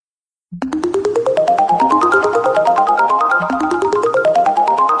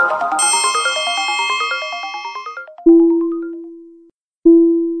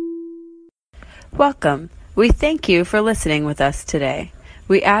Welcome. We thank you for listening with us today.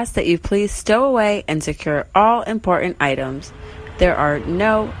 We ask that you please stow away and secure all important items. There are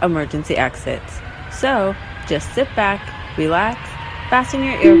no emergency exits. So, just sit back, relax, fasten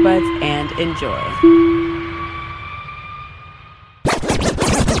your earbuds, and enjoy.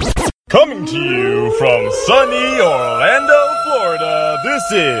 Coming to you from sunny Orlando, Florida, this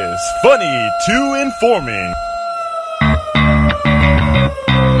is Funny to Informing.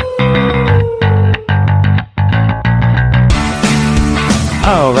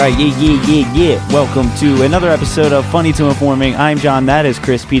 All right, yeah. Welcome to another episode of Funny to Informing. I'm John. That is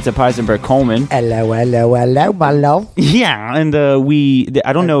Chris Pizza Peisenberg Coleman. Hello, my love. Yeah, and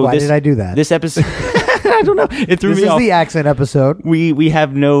I don't know. Why did I do that? This episode, I don't know. It threw me off. This is the accent episode. We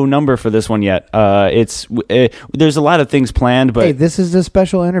have no number for this one yet. There's a lot of things planned, but hey, this is a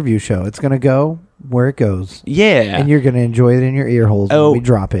special interview show. It's gonna go where it goes. Yeah. And you're going to enjoy it in your ear holes when we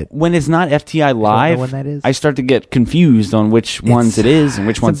drop it. When it's not FTI Live, when that is. I start to get confused on which ones it is and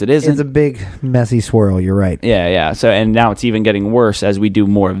which ones it isn't. It's a big, messy swirl. You're right. Yeah. So, and now it's even getting worse as we do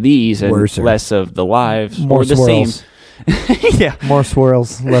more of these and less of the lives. More or the swirls. Same. Yeah, more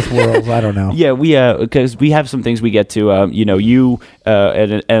swirls, less whirls. I don't know. Yeah, because we have some things we get to.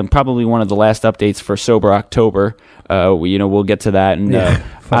 And probably one of the last updates for Sober October. We'll get to that and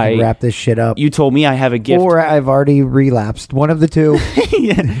wrap this shit up. You told me I have a gift, or I've already relapsed. One of the two.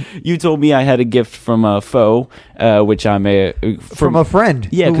 Yeah. You told me I had a gift from a foe, which I'm from a friend.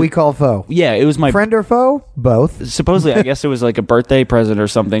 Yeah, who we call foe. Yeah, it was my friend or foe, both. Supposedly, I guess it was like a birthday present or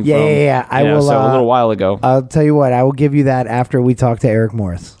something. Yeah. I will. So a little while ago. I'll tell you what. I will give you that after we talk to Eric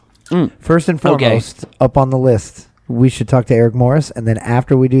Morris. First and foremost, up on the list, we should talk to Eric Morris, and then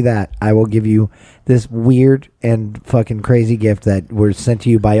after we do that, I will give you this weird and fucking crazy gift that was sent to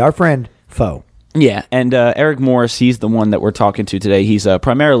you by our friend Foe. Yeah, and Eric Morris, he's the one that we're talking to today. He's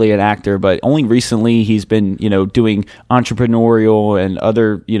primarily an actor, but only recently he's been, doing entrepreneurial and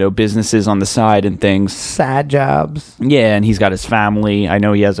other, businesses on the side and things. Side jobs. Yeah, and he's got his family. I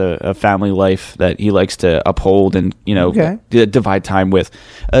know he has a family life that he likes to uphold and, divide time with.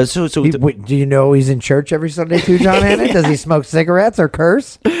 Do you know he's in church every Sunday too, John Hannon? Does he smoke cigarettes or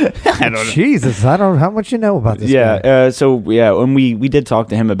curse? I don't know. Jesus, I don't know how much you know about this guy. And we did talk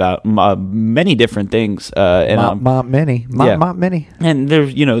to him about many different things, many. And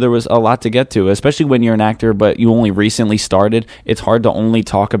there was a lot to get to, especially when you're an actor, but you only recently started. It's hard to only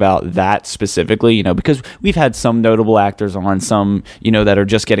talk about that specifically, because we've had some notable actors on, some that are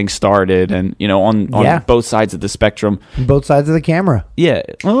just getting started, and on both sides of the spectrum, both sides of the camera,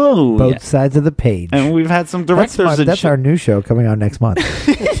 both sides of the page, and we've had some directors. That's our new show coming out next month.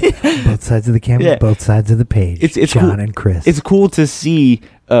 Both sides of the camera, both sides of the page. It's John and Chris. It's cool to see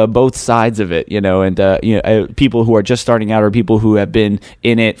both sides of it, and people who are just starting out, or people who have been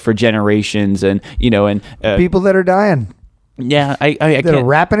in it for generations, and people that are dying. Yeah, I that are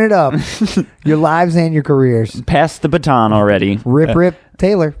wrapping it up. Your lives and your careers. Pass the baton already. Rip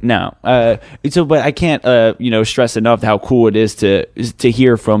Taylor. No, but I can't stress enough how cool it is to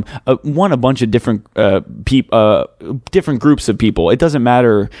hear from a bunch of different different groups of people. It doesn't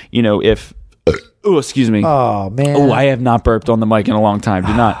matter, if. Oh, excuse me. Oh, man. Oh, I have not burped on the mic in a long time.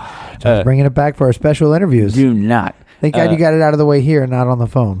 Do not. Just bringing it back for our special interviews. Do not. Thank God you got it out of the way here and not on the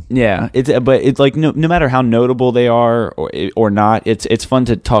phone. Yeah, but it's like no matter how notable they are or not, it's fun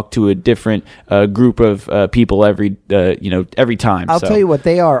to talk to a different group of people every time. I'll tell you what,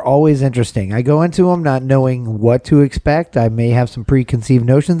 they are always interesting. I go into them not knowing what to expect. I may have some preconceived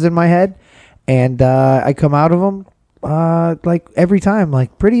notions in my head, and I come out of them. Like every time,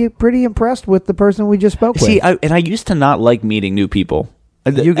 like pretty impressed with the person we just spoke with. See, I used to not like meeting new people.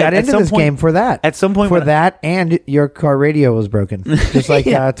 You got into this game for that. At some point, for that, and your car radio was broken, just like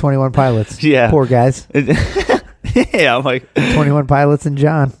 21 Pilots. Yeah, poor guys. Yeah, I'm like 21 Pilots and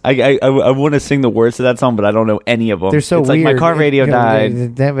John. I want to sing the words to that song, but I don't know any of them. They're so it's weird. Like my car radio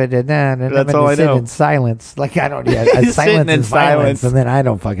died. That's all I know. In silence, like I don't. Yeah, silence in silence, and then I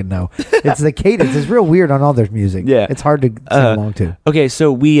don't fucking know. It's the cadence. It's real weird on all their music. Yeah, it's hard to sing along to. Okay,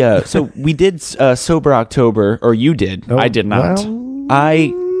 so we did Sober October, or you did. I did not. Well,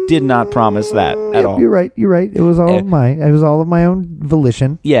 did not promise that at all. You're right. It was all of my own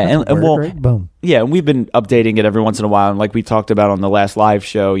volition. Yeah, That's and well, right? Boom. Yeah, and we've been updating it every once in a while, and like we talked about on the last live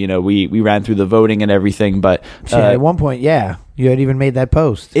show, we ran through the voting and everything, but at one point, you had even made that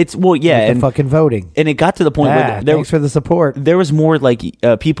post. It's and the fucking voting, and it got to the point where thanks for the support. There was more like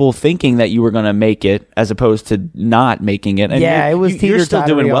people thinking that you were going to make it as opposed to not making it. And it was you're still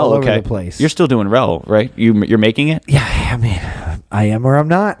doing well. all over okay, the place. You're still doing well, right? You're making it. Yeah, I mean, I am or I'm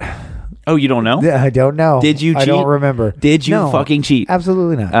not. Oh, you don't know? I don't know. Did you cheat? I don't remember. Did you fucking cheat?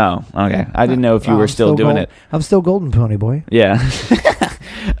 Absolutely not. Oh, okay. I didn't know if you were still doing it. I'm still golden pony boy. Yeah.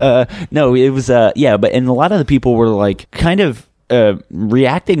 No, it was but and a lot of the people were like kind of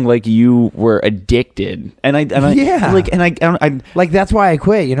reacting like you were addicted, and I like that's why I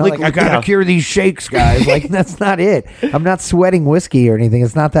quit. I gotta cure these shakes, guys. Like that's not it. I'm not sweating whiskey or anything.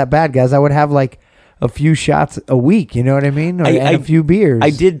 It's not that bad, guys. I would have like a few shots a week. You know what I mean? And a few beers.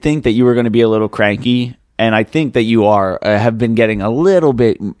 I did think that you were going to be a little cranky. And I think that you have been getting a little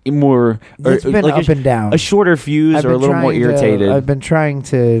bit more. It's been like up and down. A shorter fuse or a little more irritated. I've been trying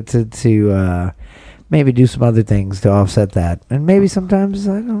to maybe do some other things to offset that, and maybe sometimes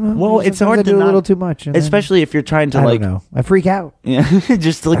I don't know. Well, it's hard to do a little too much, especially if you're trying to I don't know. I freak out. Yeah,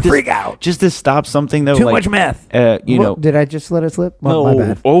 freak out just to stop something though. Too much meth. Did I just let it slip? No, my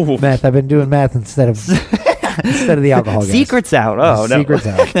bad. Oh, meth. I've been doing meth instead of the alcohol. Guys. Secrets out. Oh no, secrets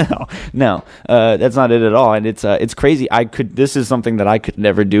out. No, that's not it at all. And it's crazy. This is something that I could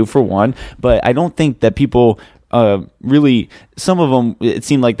never do for one. But I don't think that people. Really, some of them, it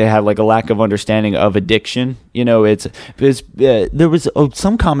seemed like they had like a lack of understanding of addiction. There was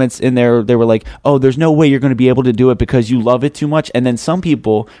some comments in there. They were like, "Oh, there's no way you're going to be able to do it because you love it too much." And then some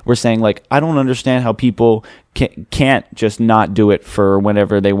people were saying like, "I don't understand how people can't just not do it for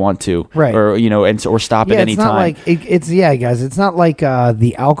whenever they want to, right? Or or stop at any time." It's guys. It's not like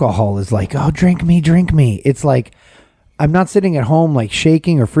the alcohol is like, "Oh, drink me." It's like. I'm not sitting at home like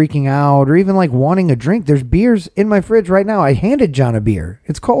shaking or freaking out or even like wanting a drink. There's beers in my fridge right now. I handed John a beer.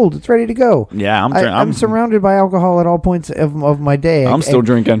 It's cold. It's ready to go. Yeah, I'm surrounded by alcohol at all points of my day. I'm still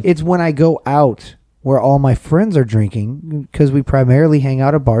drinking. It's when I go out where all my friends are drinking because we primarily hang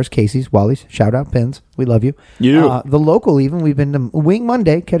out at bars, Casey's, Wally's, shout out Pins. We love you. Yeah. The local even, we've been to Wing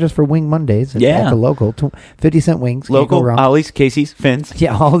Monday. Catch us for Wing Mondays. At the local. 50-cent wings. Local, Ollie's, Casey's, Finn's.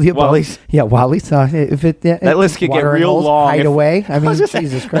 Yeah, all the above. Wally's. Yeah, Wally's. That list could get real long. Hideaway. I mean,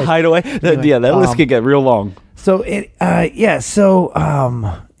 Jesus Christ. Hideaway. That list could get real long. So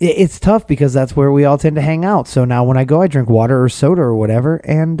it's tough because that's where we all tend to hang out. So now when I go, I drink water or soda or whatever.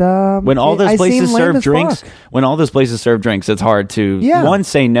 And when all those places serve drinks, it's hard to one,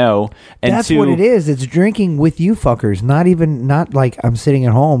 say no, and that's two, what it is. It's drinking with you fuckers. Not like I'm sitting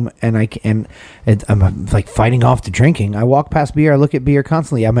at home and I'm like fighting off the drinking. I walk past beer. I look at beer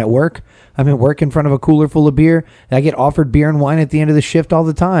constantly. I'm at work in front of a cooler full of beer. I get offered beer and wine at the end of the shift all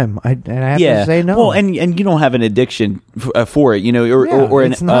the time. I have to say no. Well, and you don't have an addiction for it, or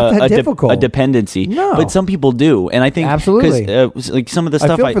it's not that difficult. A dependency. No, but some people do, and I think absolutely, like some of the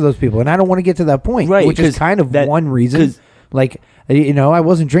stuff I feel for those people, and I don't want to get to that point, right? Which is kind of one reason. Like, I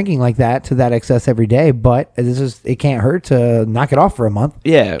wasn't drinking like that to that excess every day, but it can't hurt to knock it off for a month.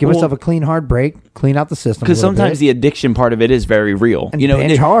 Yeah. Give yourself a clean, hard break, clean out the system. Because sometimes the addiction part of it is very real. And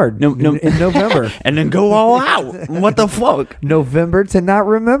binge hard in November. And then go all out. What the fuck? November to not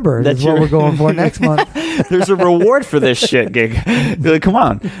remember. That's what we're going for next month. There's a reward for this shit, gig. Like, come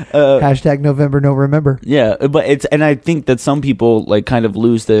on. Hashtag November no remember. Yeah, but and I think that some people like kind of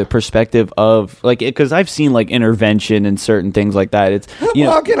lose the perspective of like, because I've seen like intervention and certain things like that. It's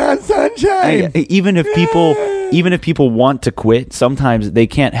walking on sunshine. Even if people want to quit, sometimes they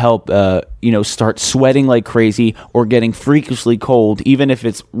can't help start sweating like crazy or getting freakishly cold. Even if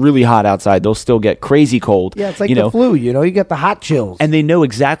it's really hot outside, they'll still get crazy cold. Yeah, it's like the flu. You get the hot chills, and they know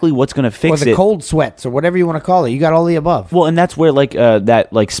exactly what's going to fix it. Or the cold sweats, or whatever you want to call it. You got all the above. Well, and that's where like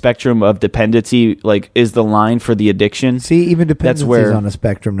that like spectrum of dependency like is the line for the addiction. See, even dependency is on a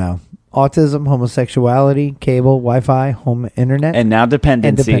spectrum now. Autism, homosexuality, cable, Wi-Fi, home internet, and now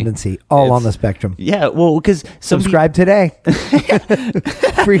dependency. All on the spectrum. Yeah, well, because subscribe today.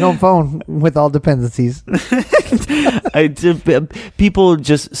 Free home phone with all dependencies. People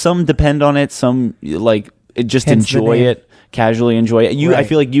some depend on it. Some like just enjoy it. Casually enjoy it. Right. I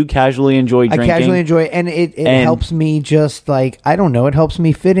feel like you casually enjoy drinking. I casually enjoy it, and it helps me just like, I don't know, it helps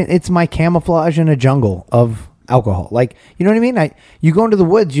me fit in. It's my camouflage in a jungle of alcohol. Like, you know what I mean? You go into the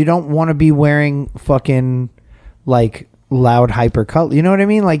woods, you don't want to be wearing fucking like loud hyper color. You know what I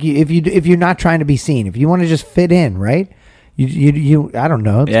mean? Like if you're not trying to be seen, if you want to just fit in, right? I don't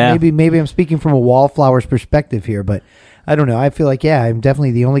know. Maybe I'm speaking from a wallflower's perspective here, but I don't know. I feel like, I'm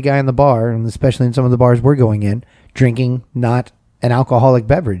definitely the only guy in the bar, and especially in some of the bars we're going in, drinking not an alcoholic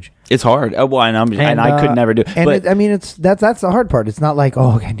beverage. It's hard. And I could never do it. But that's the hard part. It's not like,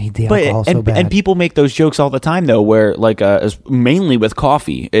 I need the alcohol so bad. And people make those jokes all the time, though, where mainly with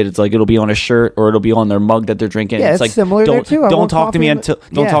coffee, it's like it'll be on a shirt or it'll be on their mug that they're drinking. Yeah, it's like, similar there too. Don't talk to me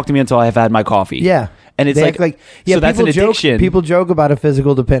until I've had my coffee. Yeah. And it's so that's an addiction. People joke about a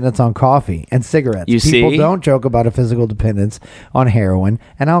physical dependence on coffee and cigarettes. People don't joke about a physical dependence on heroin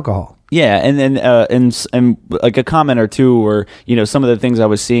and alcohol. Yeah, and then and like a comment or two, or some of the things I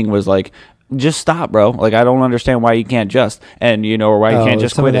was seeing was like, just stop, bro. Like, I don't understand why you can't just, or why you can't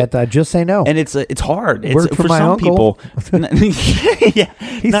just quit it. Just say no. And it's hard. Worked for my some uncle. People. Yeah,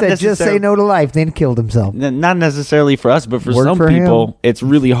 he said, just say no to life, then killed himself. Not necessarily for us, but for some people, it's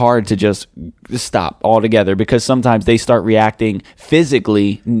really hard to just stop altogether, because sometimes they start reacting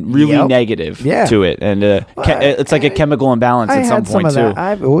physically really negative to it, and it's like a chemical imbalance at some point too.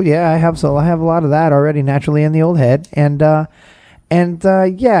 I have a lot of that already naturally in the old head, and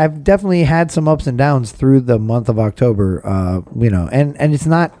I've definitely had some ups and downs through the month of October, and it's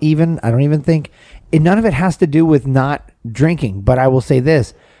not even, I don't even think, none of it has to do with not drinking, but I will say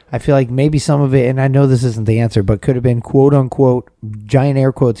this, I feel like maybe some of it, and I know this isn't the answer, but could have been quote unquote, giant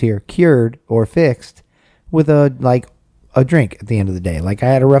air quotes here, cured or fixed with a drink at the end of the day. Like, I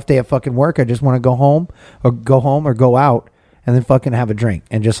had a rough day at fucking work, I just want to go home or go out and then fucking have a drink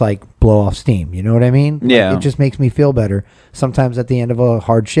and just blow off steam. You know what I mean? Yeah. It just makes me feel better sometimes at the end of a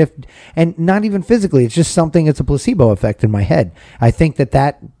hard shift, and not even physically. It's just something, it's a placebo effect in my head. I think that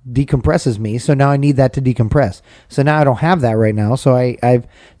decompresses me. So now I need that to decompress. So now I don't have that right now. So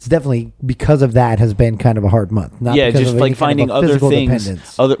it's definitely because of that has been kind of a hard month. Not just finding other things,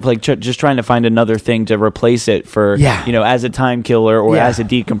 just trying to find another thing to replace it for, as a time killer or as a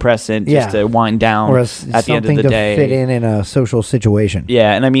decompressant, just to wind down or at the end of the day. Fit in a social situation.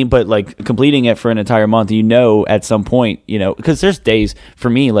 Yeah, and but completing it for an entire month, at some point, because there's days for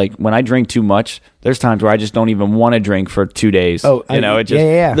me, when I drink too much, there's times where I just don't even want to drink for 2 days.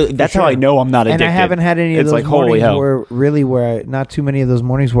 That's how I know I'm not addicted. And I haven't had any of those mornings not too many of those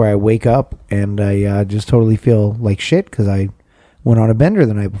mornings where I wake up and I just totally feel like shit because I went on a bender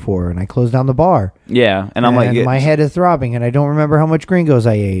the night before and I closed down the bar. Yeah, and I'm like, my head is throbbing and I don't remember how much Gringos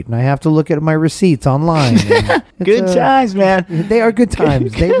I ate and I have to look at my receipts online. Good times, man. They are good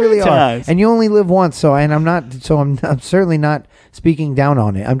times. They really are. And you only live once, so I'm certainly not speaking down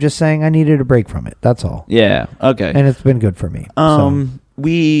on it. I'm just saying I needed a break from it. That's all. Yeah. Okay. And it's been good for me.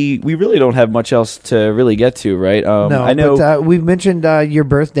 We really don't have much else to really get to, right? No, I know. But we've mentioned your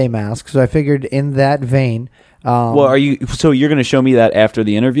birthday mask, so I figured in that vein. Well, you're going to show me that after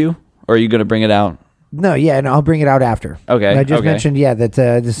the interview, or are you going to bring it out? No, and I'll bring it out after. Okay. I just mentioned,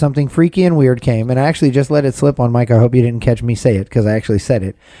 that something freaky and weird came, and I actually just let it slip on mic. I hope you didn't catch me say it, because I actually said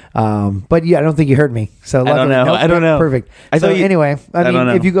it. But I don't think you heard me. So luckily, I don't know. Perfect. Anyway,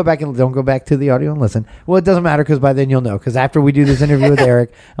 if you go back and don't go back to the audio and listen, well, it doesn't matter, because by then you'll know. Because after we do this interview with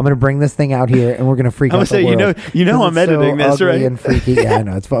Eric, I'm going to bring this thing out here, and we're going to freak out the world. I'm editing this, right? And freaky. Yeah, I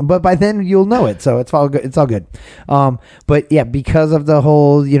know it's fun, but by then you'll know it, so it's all good. It's all good. But yeah, because of the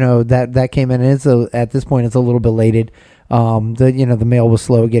whole, that came in, and at this point it's a little belated. The mail was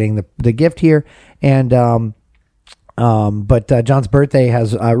slow getting the gift here, and but John's birthday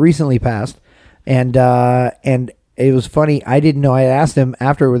has recently passed, and it was funny. I didn't know. I asked him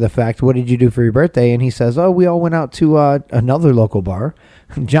after the fact, "What did you do for your birthday?" And he says, "Oh, we all went out to another local bar,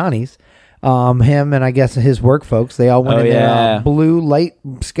 Johnny's." Him and I guess his work folks, they all went in their light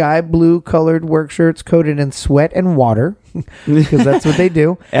sky blue colored work shirts coated in sweat and water, because that's what they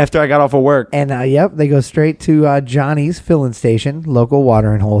do. After I got off of work. And they go straight to Johnny's filling station, local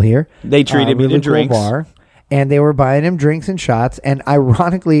watering hole here. They treated me to drinks. Bar, and they were buying him drinks and shots. And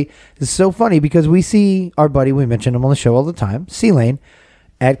ironically, it's so funny because we see our buddy, we mention him on the show all the time, C-Lane,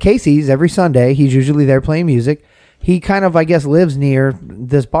 at Casey's every Sunday. He's usually there playing music. He kind of, I guess, lives near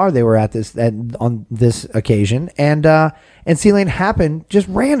this bar they were at on this occasion, and C-Lane happened just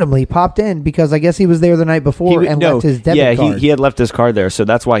randomly popped in because I guess he was there the night before left his debit card. Yeah, he had left his card there, so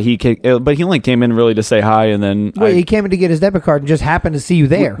that's why he came. But he only came in really to say hi, and then he came in to get his debit card and just happened to see you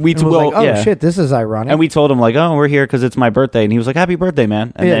there. Shit, this is ironic. And we told him we're here because it's my birthday, and he was like, "Happy birthday,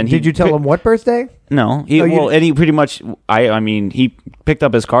 man!" And then did you tell him what birthday? No, and he pretty much he picked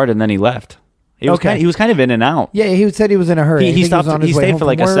up his card and then he left. He was kind of in and out. Yeah, he said he was in a hurry. He stopped. He stayed for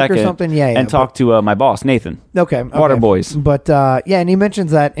like a second or something. and talked to my boss, Nathan. Okay. Water Boys. But and he mentions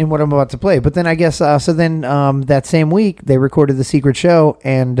that in what I'm about to play. But then I guess that same week they recorded the secret show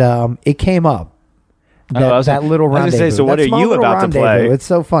and it came up. That little rendezvous. I was gonna say, so what That are small you little about to play? rendezvous. It's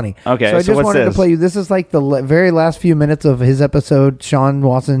so funny. Okay, so I so just what's wanted to this? play you. This is like the very last few minutes of his episode, Sean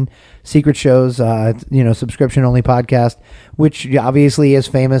Watson Secret Shows, subscription only podcast, which obviously is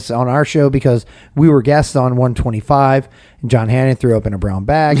famous on our show because we were guests on 125. And John Hannon threw up in a brown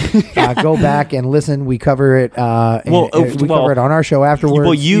bag. Go back and listen. We cover it. We cover it on our show afterwards.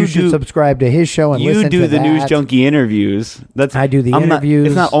 Well, you should subscribe to his show and listen to that. You do the News Junkie interviews. I do the interviews.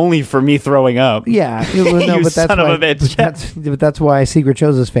 It's not only for me throwing up. Yeah, but that's son why, of a bitch. but that's why Secret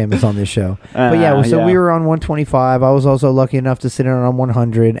Shows is famous on this show. But we were on 125. I was also lucky enough to sit in on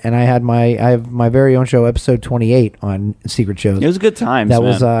 100, and I have my very own show, episode 28 on Secret Shows. It was good times. That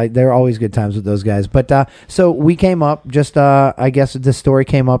was they're always good times with those guys. But so we came up just I guess this story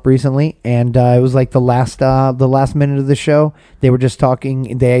came up recently, and it was like the last minute of the show. They were just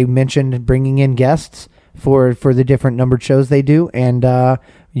talking. They mentioned bringing in guests for the different numbered shows they do, and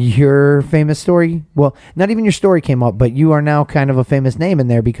your famous story, well, not even your story came up, but you are now kind of a famous name in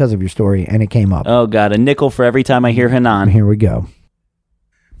there because of your story, and it came up. Oh God, a nickel for every time I hear Hanan. Here we go.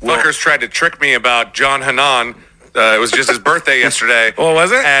 Fuckers tried to trick me about John Hanan. It was just his birthday yesterday. Oh,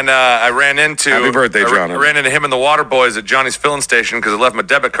 was it? And I ran into... Happy birthday, John. I ran into him and the Water Boys at Johnny's filling station because I left my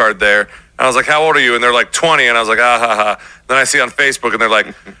debit card there. And I was like, how old are you? And they're like, 20. And I was like, ah, ha, ha. Then I see on Facebook, and they're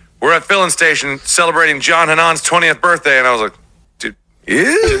like, we're at filling station celebrating John Hanan's 20th birthday. And I was like, dude...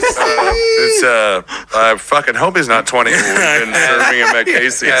 I fucking hope he's not 20. We've been serving him at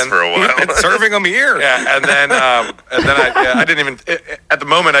Casey's for a while. Been serving him here. Yeah, and then I didn't even... At the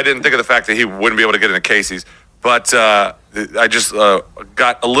moment, I didn't think of the fact that he wouldn't be able to get into Casey's. But I just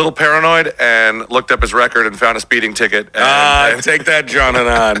got a little paranoid and looked up his record and found a speeding ticket. And Take that, John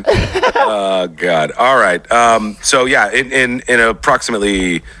Hanan. Oh, God. All right. So, yeah, in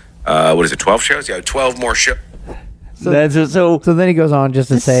approximately, 12 shows? Yeah, 12 more shows. So then he goes on just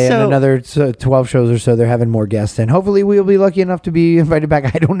to say in another 12 shows or so they're having more guests, and hopefully we'll be lucky enough to be invited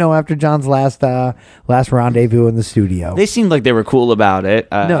back. I don't know, after John's last rendezvous in the studio. They seemed like they were cool about it.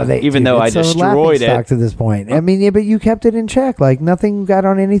 Even though I destroyed it to this point. I mean, but you kept it in check. Like nothing got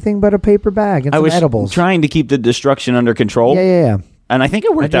on anything but a paper bag and some edibles. Trying to keep the destruction under control. Yeah. And I think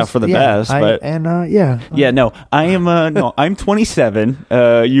it worked out for the best. I am. I'm 27.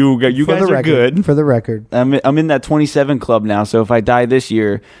 You guys are good. For the record, I'm in that 27 club now. So if I die this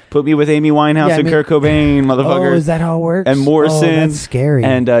year, put me with Amy Winehouse and Kurt Cobain, motherfucker. Oh, is that how it works? And Morrison. Oh, that's scary.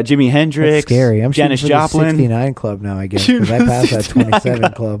 And Jimi Hendrix. That's scary. I'm Janis shooting for Joplin. The 69 club now, I guess, because I passed that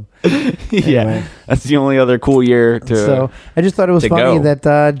 27 club. Yeah, that's the only other cool year to. So I just thought it was funny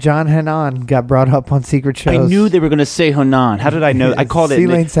that John Hanan got brought up on Secret Shows. I knew they were going to say Hanan. How did I know? I called it.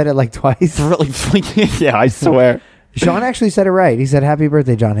 C-Lane said it like twice. Yeah, I swear. Sean actually said it right. He said, "Happy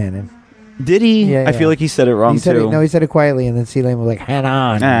birthday, John Hannon." Did he? Yeah, I feel like he said it wrong too. He said it quietly, and then C-Lane was like,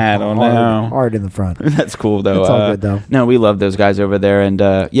 "Hanan." I don't know. Hard in the front. That's cool though. It's all good though. No, we love those guys over there, and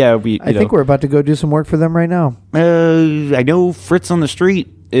I think we're about to go do some work for them right now. I know Fritz on the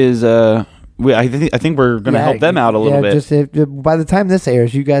Street is I think we're going to help them out a little bit. By the time this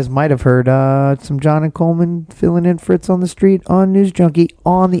airs, you guys might have heard some John and Coleman filling in Fritz on the Street on News Junkie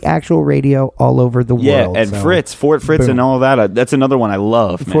on the actual radio all over the world. Yeah, and Fort Fritz, and all of that. That's another one I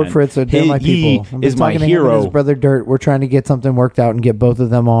love. Fort Fritz, they're my people. He is my hero. His brother Dirt. We're trying to get something worked out and get both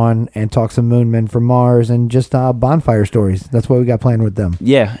of them on and talk some Moonmen from Mars and just bonfire stories. That's what we got planned with them.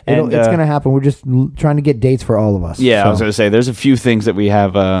 Yeah, it's going to happen. We're just trying to get dates for all of us. Yeah, I was going to say there's a few things that we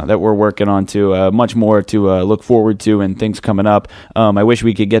have that we're working on to much more to look forward to and things coming up. I wish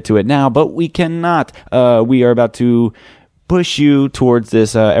we could get to it now, but we cannot. We are about to push you towards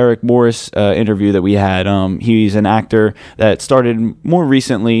this Eric Morris interview that we had. He's an actor that started more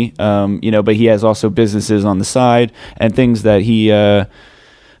recently, but he has also businesses on the side and things that he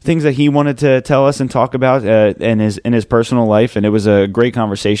wanted to tell us and talk about in his personal life. And it was a great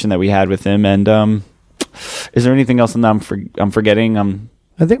conversation that we had with him. And is there anything else that I'm forgetting?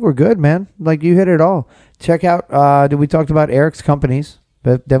 I think we're good, man. Like, you hit it all. Check out, we talked about Eric's companies,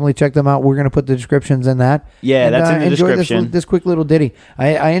 but definitely check them out. We're going to put the descriptions in that. Yeah, and, that's in the description. This quick little ditty.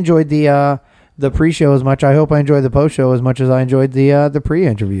 I enjoyed the pre-show as much. I hope I enjoyed the post-show as much as I enjoyed the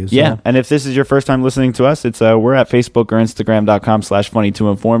pre-interview. So. Yeah, and if this is your first time listening to us, it's we're at Facebook or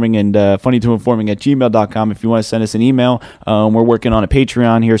Instagram.com/funny2informing and funny2informing@gmail.com if you want to send us an email. We're working on a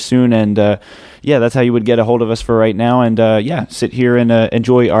Patreon here soon, and that's how you would get a hold of us for right now. And sit here and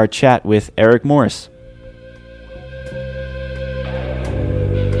enjoy our chat with Eric Morris.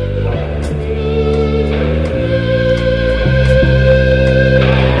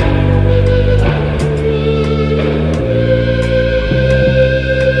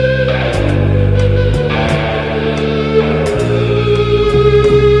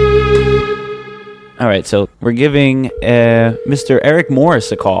 All right, We're giving Mr. Eric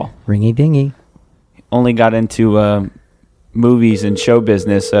Morris a call. Ringy dingy. Only got into movies and show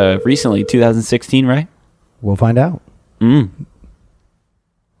business recently, 2016, right? We'll find out. Hey,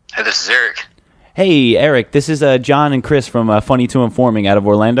 this is Eric. Hey, Eric. This is John and Chris from Funny to Informing out of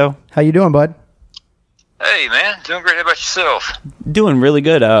Orlando. How you doing, bud? Hey, man. Doing great. How about yourself? Doing really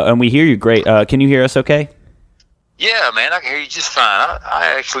good, and we hear you great. Can you hear us okay? Yeah, man. I can hear you just fine.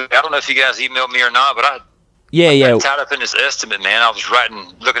 I don't know if you guys emailed me or not, but I Yeah. got tied up in this estimate, man. I was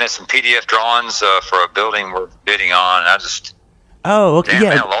looking at some PDF drawings for a building we're bidding on, and I just... Oh, okay. Damn, Yeah.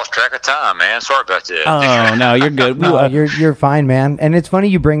 man, I lost track of time, man. Sorry about that. Oh, no, you're good. No, you're fine, man. And it's funny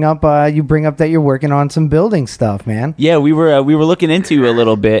you bring up that you're working on some building stuff, man. Yeah, we were looking into you a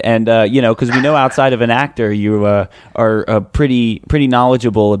little bit, and because we know outside of an actor, you are pretty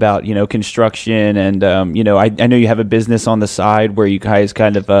knowledgeable about construction, and I know you have a business on the side where you guys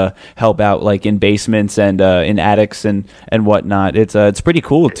kind of help out like in basements and in attics and whatnot. It's pretty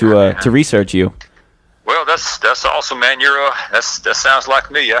cool to research you. Well, that's awesome, man. That sounds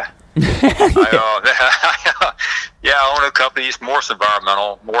like me. Yeah. I own a company. It's Morse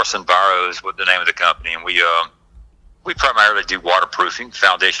Environmental. Morse Enviro is what the name of the company, and we primarily do waterproofing,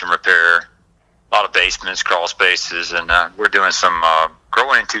 foundation repair, a lot of basements, crawl spaces, and we're doing some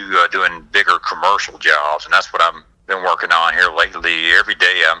growing into doing bigger commercial jobs, and that's what I've been working on here lately. Every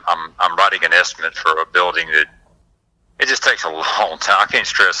day, I'm writing an estimate for a building that. It just takes a long time. I can't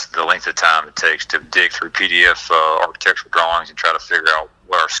stress the length of time it takes to dig through PDF architectural drawings and try to figure out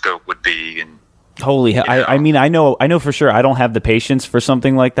what our scope would be. And holy hell! I mean, I know for sure I don't have the patience for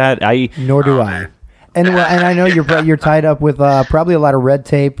something like that. Nor do I. And I know you're tied up with probably a lot of red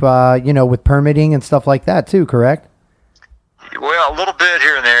tape, with permitting and stuff like that too. Correct? Well, a little bit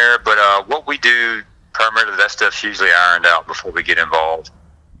here and there, but what we do primarily, that stuff's usually ironed out before we get involved.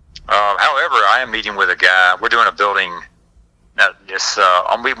 However, I am meeting with a guy. We're doing a building.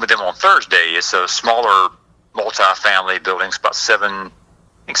 I'm meeting with them on Thursday. It's a smaller multi-family building. It's about 7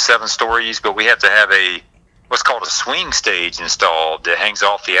 stories, but we have to have what's called a swing stage installed that hangs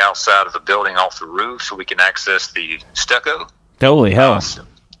off the outside of the building, off the roof, so we can access the stucco. Holy hell! So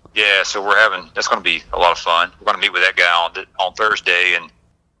that's going to be a lot of fun. We're going to meet with that guy on Thursday and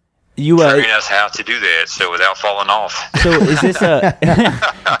showing us how to do that, so without falling off. So is this a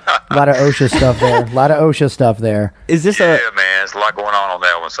lot of OSHA stuff there? Is this man? There's a lot going on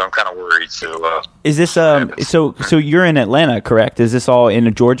that one, so I'm kind of worried. So is this so you're in Atlanta, correct? Is this all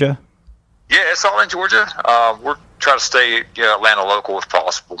in Georgia? Yeah, it's all in Georgia. We're trying to stay Atlanta local if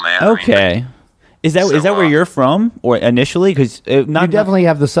possible, man. Okay. Is that where you're from, or initially? Because you definitely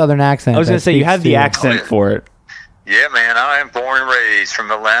have the southern accent. I was going to say you have the accent for it. Yeah, man, I am born and raised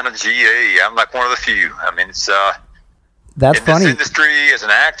from Atlanta, GA. I'm like one of the few. I mean, it's that's in funny. This industry, as an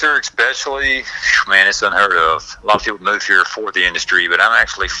actor, especially, man, it's unheard of. A lot of people move here for the industry, but I'm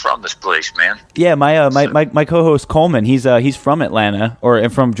actually from this place, man. Yeah, my co-host Coleman, he's from Atlanta or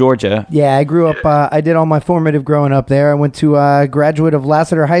from Georgia. Yeah, I grew up. I did all my formative growing up there. I went to graduate of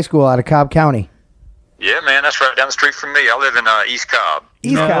Lassiter High School out of Cobb County. Yeah, man, that's right down the street from me. I live in East Cobb.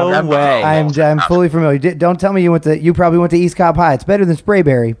 East No Cobb. way. I'm fully familiar. Don't tell me you probably went to East Cobb High. It's better than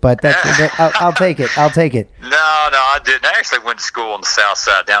Sprayberry, but I'll take it. I'll take it. No, I didn't. I actually went to school on the south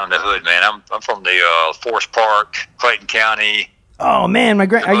side, down in the hood, man. I'm from the Forest Park, Clayton County. Oh man,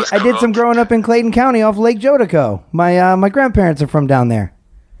 I did some growing up in Clayton County off Lake Jotico. My grandparents are from down there.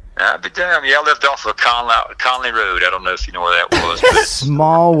 I'd be damn. Yeah, I lived off of Conley Road. I don't know if you know where that was. But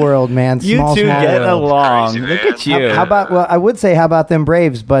Small world, man. You Small two get world. along. Crazy, Look man. at you. How about? Well, I would say how about them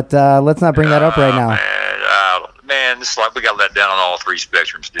Braves, but let's not bring that up right now. Man, it's like we got let down on all three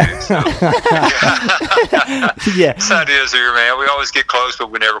spectrums, dude. So. Yeah. That's how it is here, man. We always get close, but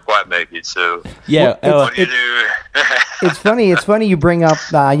we never quite make it. So Yeah. what do you do? It's funny you bring up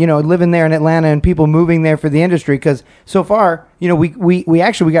living there in Atlanta and people moving there for the industry, because so far we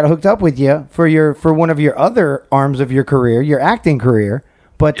actually got hooked up with you for one of your other arms of your career, your acting career.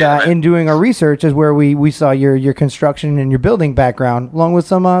 But Yeah, in doing our research is where we saw your construction and your building background, along with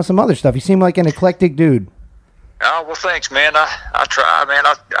some other stuff. You seem like an eclectic dude. Oh, well, thanks, man. I try, man.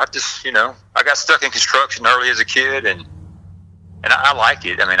 I just, I got stuck in construction early as a kid, and I like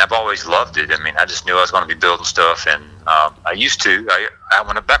it. I mean, I've always loved it. I mean, I just knew I was going to be building stuff, and I used to.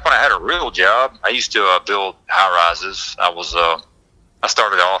 Back when I had a real job, I used to build high rises. I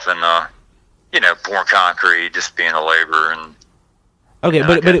started off in, pouring concrete, just being a laborer, and. Okay,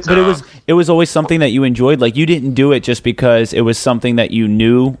 but it was always something that you enjoyed. Like, you didn't do it just because it was something that you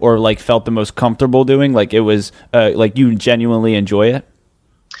knew or like felt the most comfortable doing. Like, it was like you genuinely enjoy it.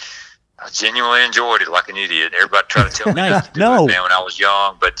 I genuinely enjoyed it like an idiot. Everybody tried to tell me Nice. not to do it, man, when I was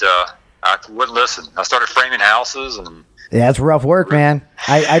young, but I wouldn't listen. I started framing houses, and Yeah, it's rough work, man.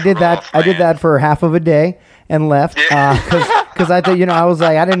 I did that. Rough, I did man. that for half of a day and left Yeah. because I thought, I was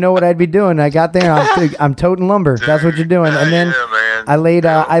like, I didn't know what I'd be doing. I got there, I'm toting lumber. That's what you're doing. And then Yeah,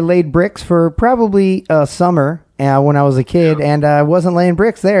 man. I laid bricks for probably a summer when I was a kid, and I wasn't laying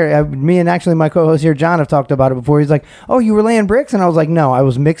bricks there. Me and actually my co-host here, John, have talked about it before. He's like, "Oh, you were laying bricks," and I was like, "No, I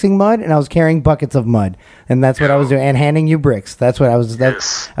was mixing mud and I was carrying buckets of mud, and that's what I was doing, and handing you bricks. That's what I was.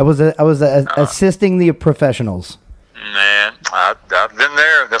 Yes. I was assisting the professionals." Man, I've been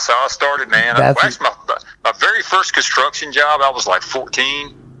there. That's how I started, man. That's- Actually, my very first construction job, I was like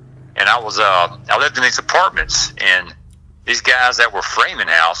 14, and I lived in these apartments, and these guys that were framing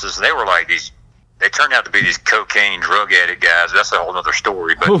houses, they were like they turned out to be these cocaine drug addict guys. That's a whole other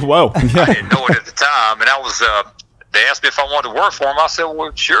story, but Whoa. I didn't know it at the time. And I was, they asked me if I wanted to work for them. I said,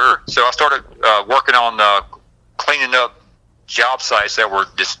 well, sure. So I started working on cleaning up job sites that were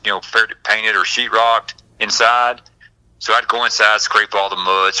just, painted or sheetrocked inside. So I'd go inside, scrape all the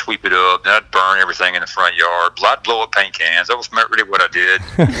mud, sweep it up, then I'd burn everything in the front yard. I'd blow up paint cans. That was really what I did.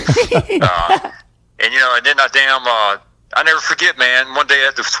 And then I never forget, man. One day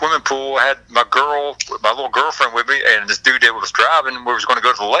at the swimming pool, I had my little girlfriend with me, and this dude that was driving, we was going to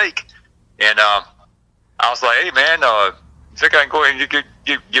go to the lake. And I was like, hey, man, you think I can go ahead and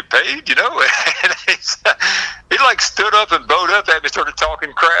get paid, And he like stood up and bowed up at me, started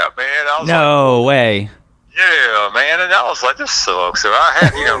talking crap, man. I was No way. yeah, man, and I was like, this sucks. So I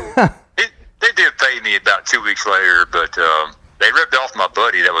had, they did pay me about 2 weeks later, but they ripped off my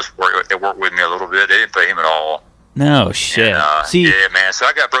buddy that worked with me a little bit. They didn't pay him at all. No shit. And, See, yeah, man. So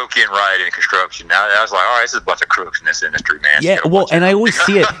I got broke in right in construction. I was like, all right, this is a bunch of crooks in this industry, man. yeah, well, and I always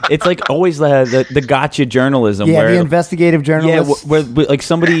see it. It's like always the gotcha journalism. Yeah, where, the investigative journalists. Yeah, where like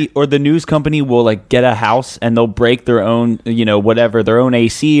somebody or the news company will like get a house and they'll break their own, whatever, their own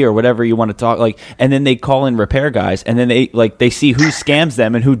AC or whatever you want to talk like, and then they call in repair guys, and then they see who scams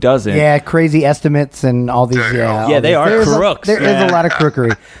them and who doesn't. Yeah, crazy estimates and all these. Yeah, they are crooks. There is a lot of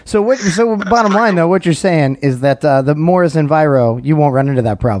crookery. So bottom line though, what you're saying is that the Morris Enviro, you won't run into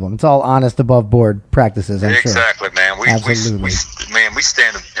that problem. It's all honest, above board practices. I'm Exactly, sure. man. Absolutely. We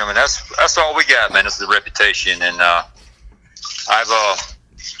stand. I mean, that's all we got, man. It's the reputation, and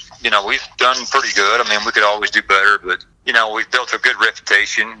we've done pretty good. I mean, we could always do better, but we've built a good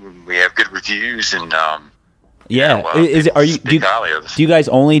reputation. We have good reviews, and Yeah. Do you guys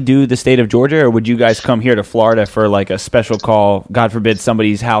only do the state of Georgia, or would you guys come here to Florida for like a special call? God forbid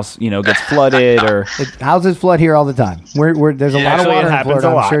somebody's house, gets flooded or houses flood here all the time. There's a lot of water in Florida.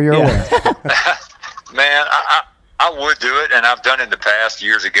 I'm sure you're aware. Man, I would do it, and I've done it in the past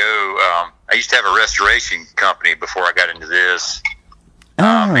years ago. I used to have a restoration company before I got into this.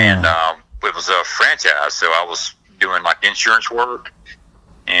 And it was a franchise, so I was doing like insurance work.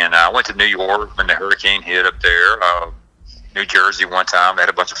 And I went to New York when the hurricane hit up there. New Jersey one time, they had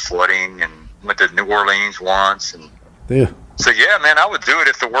a bunch of flooding, and went to New Orleans once. And so, yeah, man, I would do it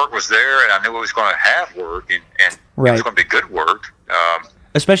if the work was there, and I knew it was going to have work, and it was going to be good work.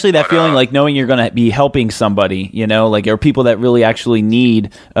 Especially that feeling like knowing you're going to be helping somebody, like or people that really actually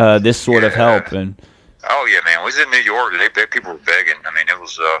need this sort of help. And oh, yeah, man. We was in New York. People were begging. I mean, it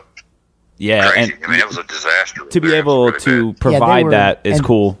was crazy. And I mean, it was a disaster. to be able to provide that is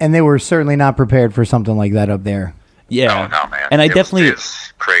cool. And they were certainly not prepared for something like that up there. Yeah. No, man. And it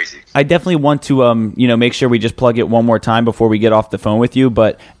was crazy. I definitely want to, make sure we just plug it one more time before we get off the phone with you.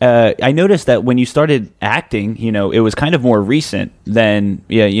 But I noticed that when you started acting, it was kind of more recent than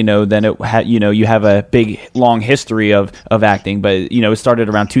it had. You have a big, long history of acting, but it started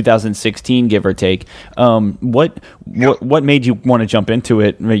around 2016, give or take. What made you want to jump into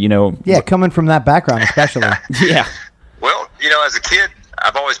it? Yeah, coming from that background, especially. Yeah. Well, as a kid,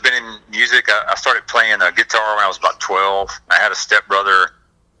 I've always been in music. I started playing guitar when I was about 12. I had a stepbrother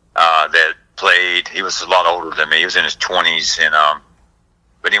that played. He was a lot older than me. He was in his 20s, and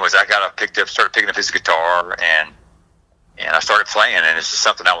but anyways, I started picking up his guitar, and I started playing, and it's just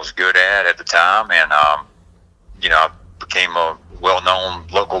something I was good at the time, and I became a well-known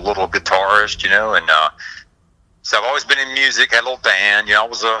local little guitarist, and so I've always been in music. Had a little band. I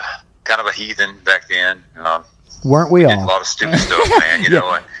was a kind of a heathen back then. Weren't we all? Did a lot of stupid stuff, man. Had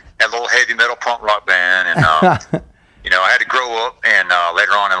a little heavy metal punk rock band, and I had to grow up. And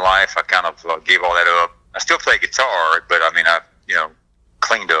later on in life, I kind of gave all that up. I still play guitar, but I mean, I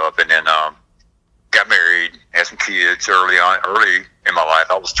cleaned up, and then got married, had some kids early in my life.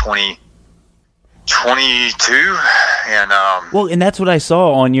 I was 22, and and that's what I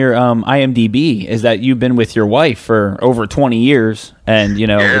saw on your IMDb is that you've been with your wife for over 20 years, and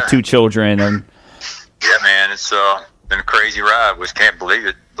with 2 children and. Yeah, man, it's been a crazy ride. We just can't believe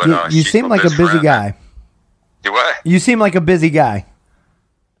it. But you she's seem my like a best busy friend. guy. You what? You seem like a busy guy.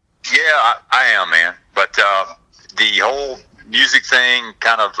 Yeah, I am, man. But the whole music thing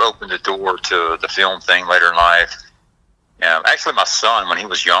kind of opened the door to the film thing later in life. Actually, my son, when he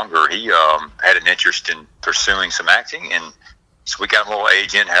was younger, he had an interest in pursuing some acting, and so we got him a little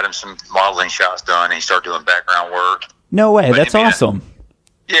agent, had him some modeling shots done, and he started doing background work. No way. That's awesome.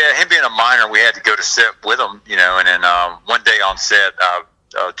 Yeah, him being a minor, we had to go to set with him, and then one day on set,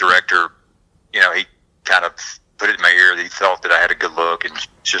 director, he kind of put it in my ear that he thought that I had a good look and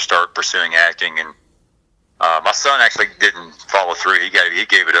should start pursuing acting. And my son actually didn't follow through. He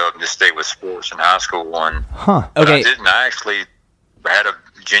gave it up and just stayed with sports in high school. And but Okay. I didn't. I actually had a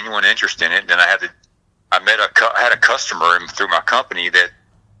genuine interest in it. And I had a customer through my company that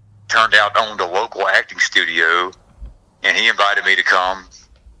turned out owned a local acting studio, and he invited me to come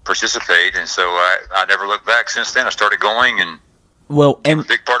participate. And so I never looked back since then. I started going, and and a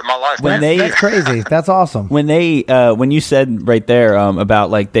big part of my life. That's crazy. That's awesome. When you said right there about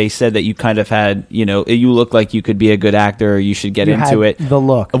like they said that you kind of had, you look like you could be a good actor, or you should get into it. The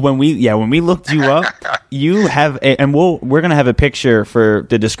look. When we looked you up, you have and we're gonna have a picture for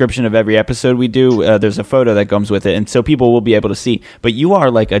the description of every episode we do. There's a photo that comes with it, and so people will be able to see. But you are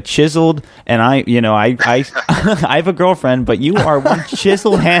like a chiseled, and I I have a girlfriend, but you are one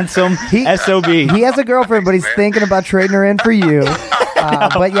chiseled, handsome SOB. He has a girlfriend, but he's thinking about trading her in for you.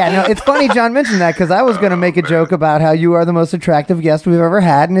 But yeah, no, it's funny John mentioned that because I was going to make a joke about how you are the most attractive guest we've ever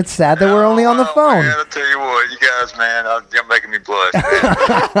had, and it's sad that we're only on the phone. Man, I'll tell you what, you guys, man, you're making me blush. Man.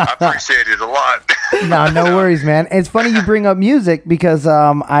 I appreciate it a lot. No worries, man. It's funny you bring up music because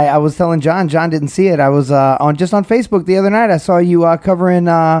I was telling John didn't see it. I was on Facebook the other night. I saw you covering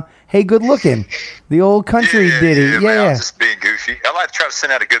 "Hey Good Looking," the old country ditty. Man, I was just being goofy. I like to try to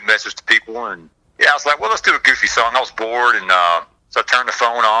send out a good message to people, and I was like, well, let's do a goofy song. I was bored, and so I turned the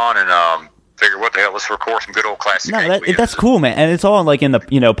phone on and figured, what the hell, let's record some good old classic. No, that's cool, man, and it's all like in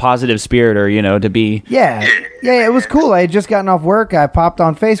the positive spirit, or to be. Yeah, it was cool. I had just gotten off work. I popped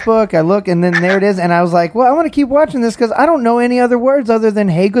on Facebook. I look, and then there it is, and I was like, well, I want to keep watching this because I don't know any other words other than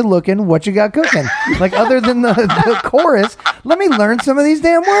 "Hey, good looking, what you got cooking?" Like other than the chorus. Let me learn some of these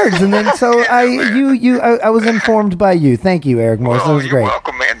damn words, and then so I was informed by you. Thank you, Eric Morris. That was great. You're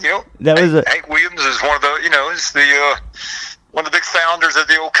welcome, man. Hank Williams is one of the is the one of the big founders of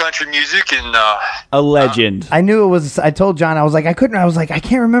the old country music, and a legend. I knew it was. I told John, I was like, I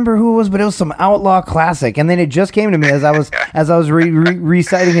can't remember who it was, but it was some outlaw classic. And then it just came to me as I was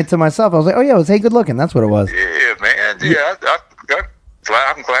reciting it to myself. I was like, oh yeah, it was "Hey Good Looking." That's what it was. Yeah, man. Yeah,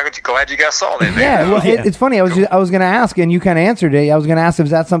 I'm glad you guys saw that. Man. Yeah, well, it's funny. I was going to ask, and you kind of answered it. I was going to ask if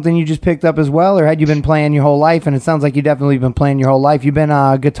that's something you just picked up as well, or had you been playing your whole life? And it sounds like you definitely been playing your whole life. You been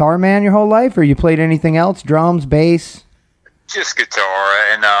a guitar man your whole life, or you played anything else? Drums, bass? Just guitar,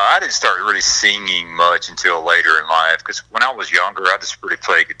 and I didn't start really singing much until later in life. Because when I was younger, I just really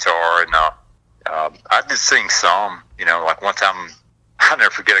played guitar, and I did sing some. Like one time, I'll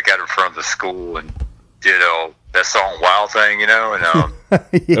never forget. I got in front of the school and did that song "Wild Thing," and I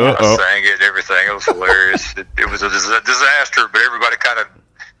sang it and everything. It was hilarious. It was a disaster, but everybody kind of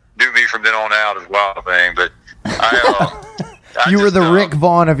knew me from then on out as "Wild Thing." But you were the Rick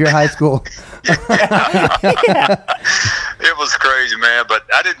Vaughn of your high school. It was crazy, man. But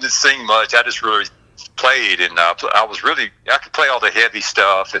I didn't sing much. I just really played, and I could play all the heavy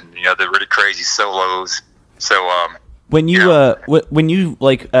stuff and the really crazy solos. So when you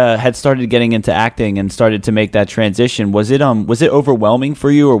had started getting into acting and started to make that transition, was it overwhelming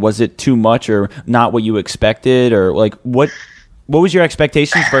for you, or was it too much, or not what you expected, or like what was your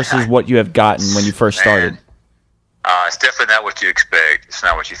expectations versus what you have gotten when you first started? It's definitely not what you expect. It's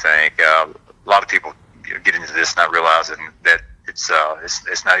not what you think. A lot of people get into this not realizing that it's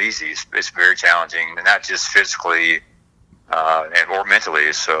not easy. It's very challenging, and not just physically or mentally.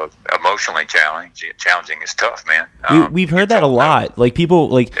 It's emotionally challenging. It's tough, man. We've heard that a lot. Like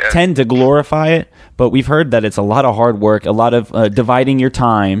people tend to glorify it, but we've heard that it's a lot of hard work, a lot of dividing your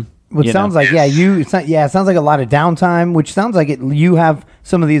time. Well, it sounds like it sounds like a lot of downtime, which sounds like you have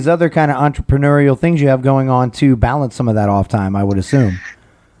some of these other kind of entrepreneurial things you have going on to balance some of that off time, I would assume,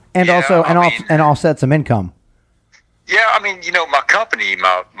 and offset some income. Yeah, I mean, my company,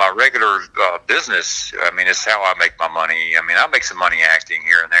 my regular business, I mean, it's how I make my money. I mean, I make some money acting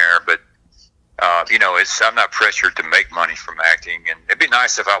here and there, but I'm not pressured to make money from acting, and it'd be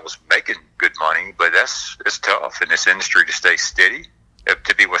nice if I was making good money, but it's tough in this industry to stay steady.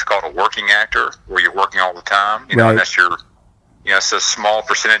 To be what's called a working actor, where you're working all the time, right. And that's it's a small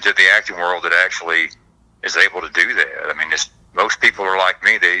percentage of the acting world that actually is able to do that. I mean, most people are like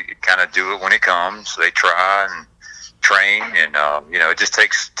me; they kind of do it when it comes. They try, and train, and it just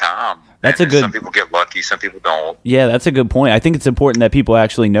takes time. Some people get lucky, some people don't. Yeah, that's a good point. I think it's important that people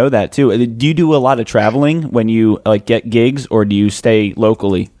actually know that too. Do you do a lot of traveling when you get gigs, or do you stay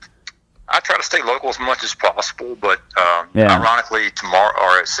locally? I try to stay local as much as possible, but ironically, tomorrow,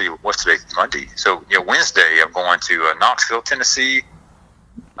 or let's see, what's today? Monday. So Wednesday, I'm going to Knoxville, Tennessee,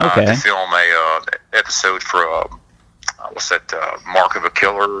 to film a episode for what's that? Mark of a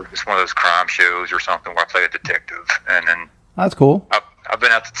Killer. It's one of those crime shows or something where I play a detective, and then that's cool. I've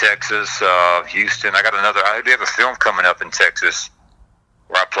been out to Texas, Houston. I do have a film coming up in Texas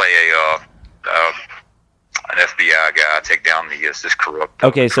where I play an FBI guy, take down this corrupt.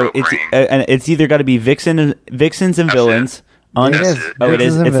 Okay, so it's either got to be vixens and villains. It is.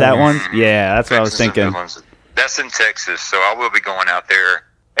 It's that one. Yeah, that's what I was thinking. That's in Texas, so I will be going out there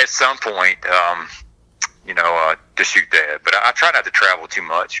at some point. To shoot that, but I try not to travel too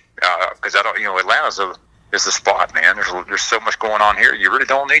much because I don't. Atlanta's is the spot, man. There's so much going on here. You really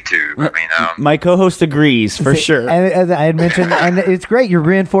don't need to. I mean, my co-host agrees for sure. As I had mentioned, and it's great. You're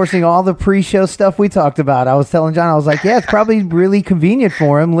reinforcing all the pre-show stuff we talked about. I was telling John, I was like, yeah, it's probably really convenient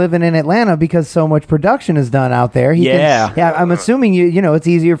for him living in Atlanta because so much production is done out there. I'm assuming it's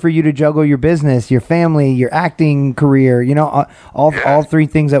easier for you to juggle your business, your family, your acting career. All three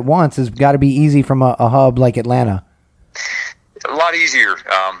things at once has got to be easy from a hub like Atlanta. A lot easier.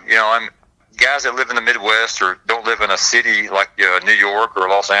 I'm guys that live in the Midwest or don't live in a city like New York or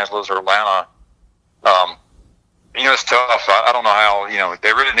Los Angeles or Atlanta. It's tough. I don't know how.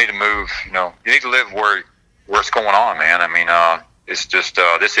 They really need to move. You need to live where it's going on, man. I mean, it's just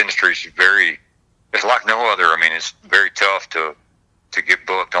this industry is it's like no other. I mean, it's very tough to get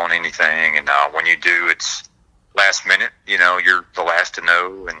booked on anything, and when you do, it's last minute. You're the last to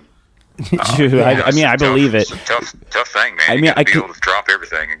know, and. I believe it. It's a tough thing, man. You gotta be able to drop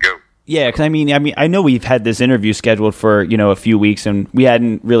everything and go. Yeah, because I know we've had this interview scheduled for a few weeks, and we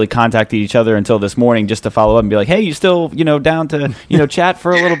hadn't really contacted each other until this morning just to follow up and be like, hey, you still down to chat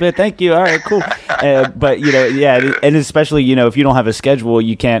for a little bit? Thank you. All right, cool. But and especially if you don't have a schedule,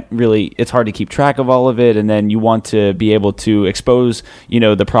 you can't really. It's hard to keep track of all of it, and then you want to be able to expose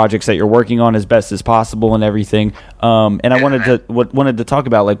the projects that you're working on as best as possible and everything. And I wanted to talk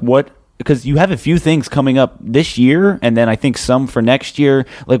about because you have a few things coming up this year, and then I think some for next year.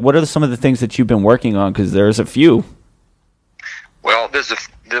 What are some of the things that you've been working on? Because there's a few. Well, there's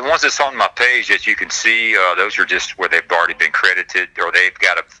the ones that's on my page that you can see. Those are just where they've already been credited, or they've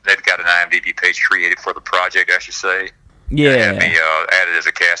got an IMDb page created for the project, I should say. Yeah. And me added as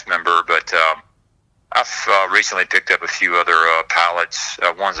a cast member, but I've recently picked up a few other pilots.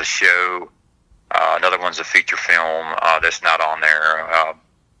 One's a show, another one's a feature film that's not on there.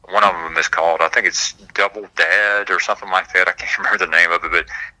 One of them is called, I think it's Double Dad or something like that. I can't remember the name of it, but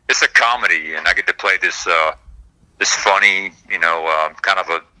it's a comedy, and I get to play this funny, kind of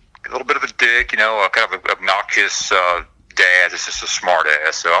a little bit of a dick, kind of an obnoxious dad. It's just a smart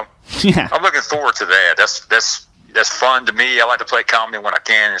ass. So I'm looking forward to that. That's fun to me. I like to play comedy when I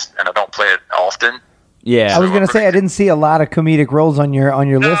can, and I don't play it often. Yeah, I was going to say I didn't see a lot of comedic roles on your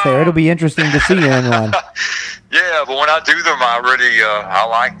list there. It'll be interesting to see you in one. Yeah, but when I do them, I really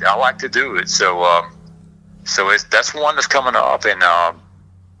I like to do it. So that's one that's coming up, and I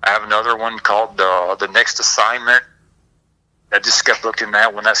have another one called The Next Assignment. I just got booked in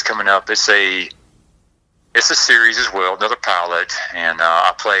that one. That's coming up. It's a series as well, another pilot, and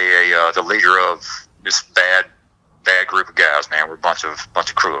I play the leader of this bad group of guys, man. We're a bunch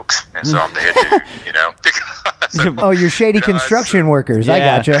of crooks, and so I'm the head dude, So, you're shady construction workers. Yeah. I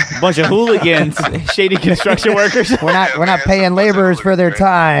gotcha. Bunch of hooligans, shady construction workers. We're not paying laborers for their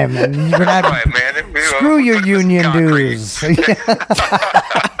time, and we're not. Right, man. Screw your union dues.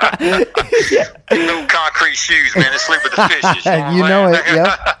 No concrete shoes, man. They sleep with the fishes. You know it.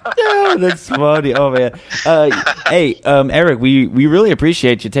 Yep. Yeah, that's funny. Oh man. Hey, Eric, we really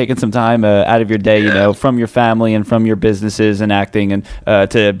appreciate you taking some time out of your day, from your family and from your businesses and acting, and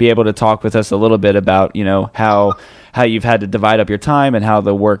to be able to talk with us a little bit about, how you've had to divide up your time and how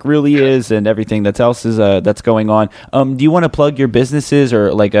the work really is and everything that's going on. Do you want to plug your businesses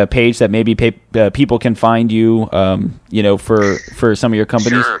or like a page that maybe people can find you, for some of your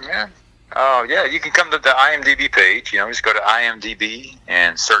companies? Sure, man. Oh, yeah, you can come to the IMDb page. Just go to IMDb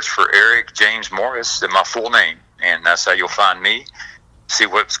and search for Eric James Morris, my full name, and that's how you'll find me. See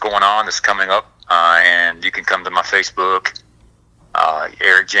what's going on that's coming up, and you can come to my Facebook,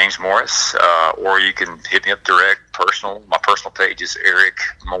 Eric James Morris, or you can hit me up direct, personal. My personal page is Eric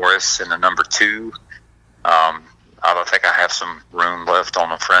Morris and the number 2. I don't think I have some room left on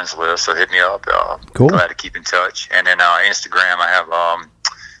the friends list, so hit me up. Cool. Glad to keep in touch. And then Instagram, I have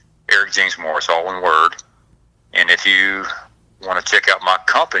Eric James Morris, all one word. And if you want to check out my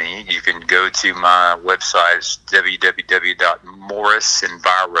company, you can go to my website. It's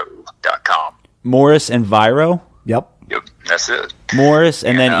www.morrisenviro.com. Morris and Viro? Yep. Yep, that's it. Morris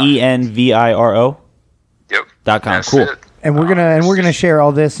and then ENVIRO? Yep. .com. That's Cool. it. And we're gonna share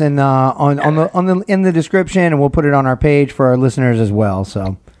all this in in the description, and we'll put it on our page for our listeners as well.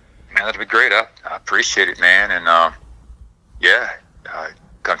 So, Man, that'd be great. I appreciate it, man. And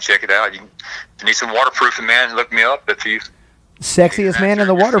come check it out. If you need some waterproofing, man, look me up. If you sexiest man in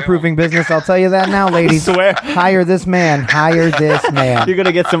the waterproofing business, I'll tell you that now, ladies. Swear. Hire this man. Hire this man. You're going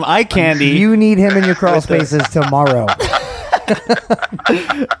to get some eye candy. You need him in your crawl spaces tomorrow.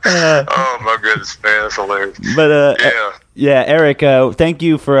 oh my goodness, man, that's hilarious. But Eric, thank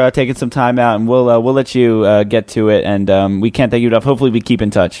you for taking some time out, and we'll let you get to it, and we can't thank you enough. Hopefully we keep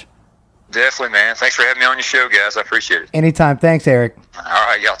in touch. Definitely, man. Thanks for having me on your show, guys. I appreciate it. Anytime. Thanks, Eric. All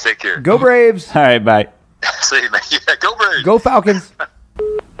right, y'all take care. Go Braves. All right, bye. See you, man. Yeah, go Braves. Go Falcons.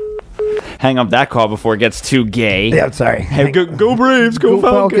 Hang up that call before it gets too gay. Yeah, I'm sorry. Hey, go Braves, go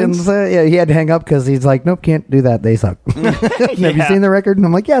Falcons. Yeah, he had to hang up because he's like, nope, can't do that. They suck. Have you seen the record? And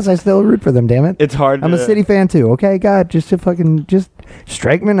I'm like, yes, I still root for them, damn it. It's hard. I'm a City fan too. Okay, God, just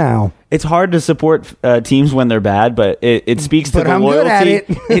strike me now. It's hard to support teams when they're bad, but it speaks to But the I'm loyalty. good at it.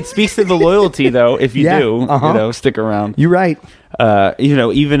 It speaks to the loyalty, though, if you do, stick around. You're right.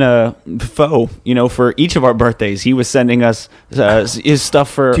 Even a foe, for each of our birthdays, he was sending us his stuff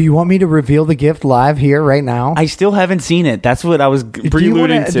for. Do you want me to reveal the gift live here right now? I still haven't seen it. That's what I was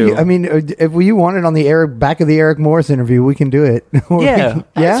preluding to. If you want it on the back of the Eric Morris interview, we can do it. Yeah,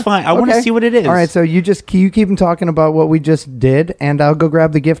 that's fine. I want to see what it is. All right, so you keep him talking about what we just did, and I'll go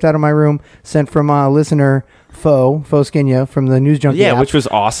grab the gift out of my room sent from a listener. Faux Skinya from the News Junkie app. Which was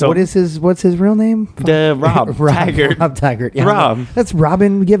awesome. What's his real name? Rob Taggart. Rob Taggart. Yeah, Rob. That's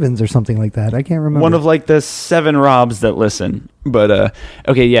Robin Givens or something like that. I can't remember. One of like the 7 Robs that listen. But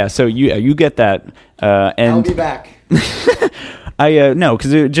okay, yeah. So you get that. And I'll be back. No,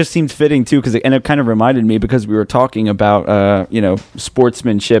 because it just seemed fitting too. And it kind of reminded me because we were talking about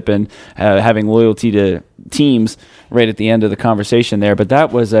sportsmanship and having loyalty to teams right at the end of the conversation there. But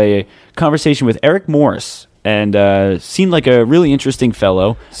that was a conversation with Eric Morris. And seemed like a really interesting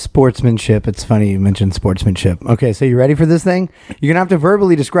fellow. Sportsmanship. It's funny you mentioned sportsmanship. Okay, so you ready for this thing? You're going to have to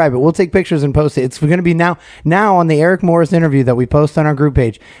verbally describe it. We'll take pictures and post it. It's going to be now on the Eric Morris interview that we post on our group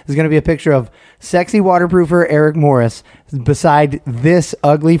page. There's going to be a picture of sexy waterproofer Eric Morris beside this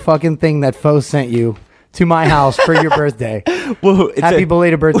ugly fucking thing that Foe sent you to my house for your birthday. Well, Happy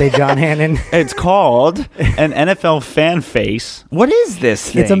belated birthday, John Hannon. It's called an NFL fan face. What is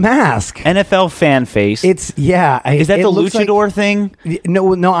this thing? It's a mask. NFL fan face. Is that the luchador thing?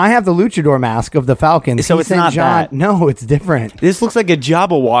 No, I have the luchador mask of the Falcons. So it's not that. No, it's different. This looks like a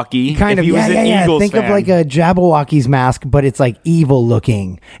Jabberwocky. Kind of, yeah. Think of like a Jabberwocky's mask, but it's like evil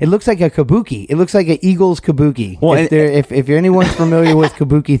looking. It looks like a kabuki. It looks like an Eagles kabuki. Well, if anyone's familiar with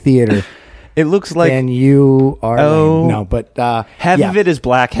kabuki theater, it looks like. And you are. No, but half of it is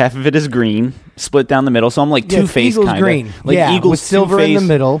black, half of it is green, split down the middle. So I'm like Two-Face kind of. Green. Like Eagles with silver Two-Face, in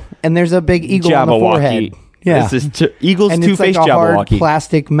the middle, and there's a big eagle on the forehead. Yeah, this is Eagles and Two-Face it's like a hard Jabberwocky.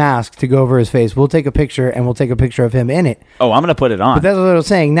 plastic mask to go over his face. We'll take a picture, and we'll take a picture of him in it. Oh, I'm gonna put it on. But that's what I was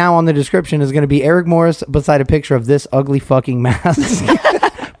saying. Now on the description is going to be Eric Morris beside a picture of this ugly fucking mask.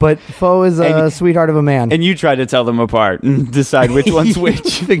 But Foe is a sweetheart of a man. And you try to tell them apart and decide which one's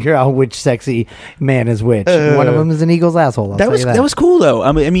which. Figure out which sexy man is which. One of them is an eagle's asshole. That was cool though.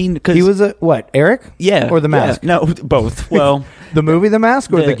 I mean, because he was Eric? Yeah, or the mask? Yeah. No, both. Well, the movie, The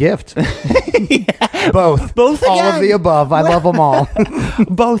Mask, or the gift? Both. All again. Of the above. I love them all.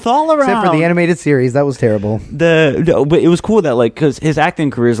 Both all around. Except for the animated series, that was terrible. But it was cool that because his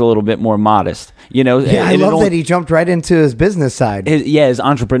acting career is a little bit more modest. Yeah, I love that he jumped right into his business side. His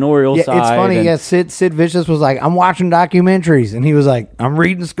entrepreneurial side. It's funny. Yeah, Sid Vicious was like, I'm watching documentaries, and he was like, I'm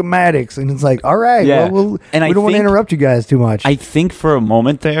reading schematics, and it's like, all right, we don't want to interrupt you guys too much. I think for a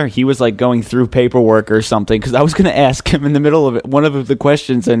moment there, he was like going through paperwork or something, because I was going to ask him in the middle of it one of the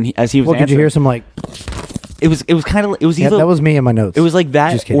questions, and as he was answering, did you hear some like? It was either that was me in my notes. It was like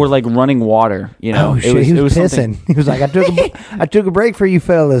that or like running water. Oh shit! He was pissing. Something. He was like, I took a break for you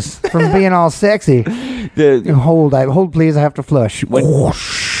fellas from being all sexy. Hold, please. I have to flush.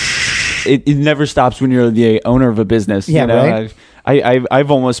 It never stops when you're the owner of a business. Yeah, right.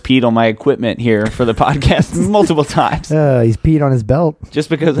 I've almost peed on my equipment here for the podcast multiple times. He's peed on his belt. Just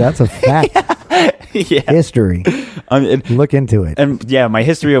because that's a fact. History. Look into it. And yeah, my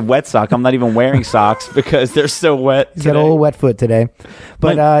history of wet sock. I'm not even wearing socks because they're so wet. He's got a little wet foot today.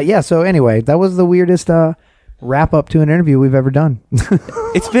 But so anyway, that was the weirdest wrap up to an interview we've ever done.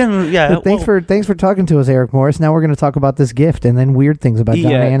 It's been thanks for talking to us, Eric Morris. Now we're going to talk about this gift and then weird things about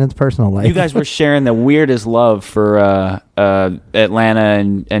John Hannon's personal life. You guys were sharing the weirdest love for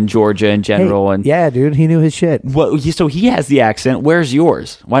Atlanta and Georgia in general. Hey, and yeah, dude, he knew his shit. So he has the accent. Where's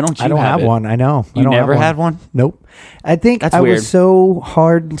yours? Why don't you? I don't have it? one. I know. You never had one? Nope. I think That's I weird. was so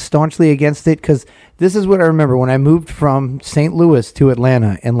staunchly against it because this is what I remember when I moved from St. Louis to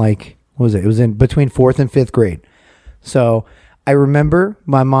Atlanta and what was it? It was in between 4th and 5th grade. So I remember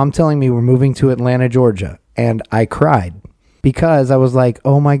my mom telling me we're moving to Atlanta, Georgia, and I cried because I was like,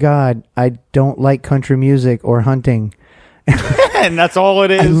 oh my God, I don't like country music or hunting. And that's all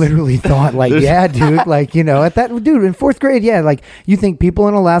it is. I literally thought yeah, dude, at that, dude, in 4th grade, yeah, you think people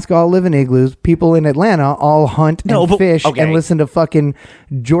in Alaska all live in igloos, people in Atlanta all hunt and fish and listen to fucking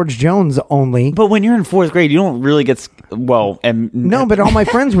George Jones only. But when you're in 4th grade, you don't really get no, but all my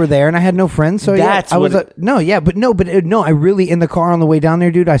friends were there and I had no friends, so that's I really in the car on the way down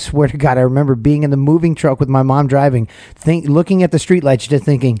there, dude, I swear to God, I remember being in the moving truck with my mom driving, looking at the streetlights, just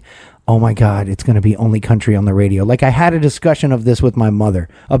thinking, oh my God, it's going to be only country on the radio. I had a discussion of this with my mother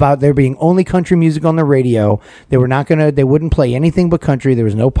about there being only country music on the radio. They wouldn't play anything but country. There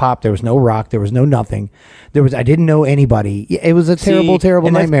was no pop. There was no rock. There was no nothing. I didn't know anybody. It was a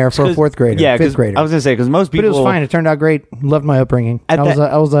terrible nightmare for a 4th grader. Yeah, 5th grader. I was going to say, because most people. But it was fine. It turned out great. Loved my upbringing. I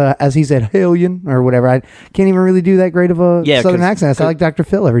was as he said, hellion or whatever. I can't even really do that great of a Southern accent. I sound like Dr.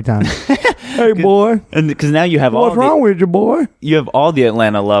 Phil every time. Hey, boy. And because now you have what's wrong with you, boy? You have all the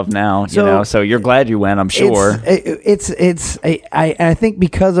Atlanta love now, so you're glad you went, I'm sure. I think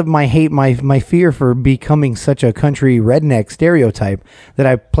because of my hate, my fear for becoming such a country redneck stereotype that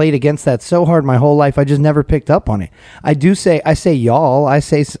I played against that so hard my whole life, I just never picked up on it. I say y'all. I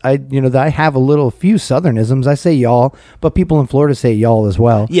have a few Southernisms. I say y'all, but people in Florida say y'all as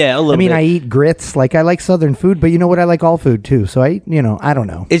well. Yeah, a little bit. I eat grits. I like Southern food, but you know what? I like all food too. So I don't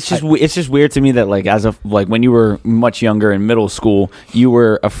know. It's just weird to me that when you were much younger in middle school, you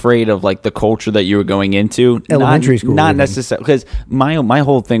were afraid of the culture that you were going into. Elementary school, not necessarily, because my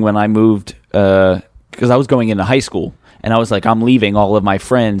whole thing when I moved, because I was going into high school. And I was like, I'm leaving all of my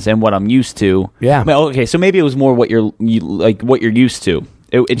friends and what I'm used to. Yeah. Okay, so maybe it was more what you're used to.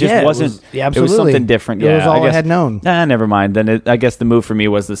 It just wasn't. It was something different. It was all I had known. Never mind. Then I guess the move for me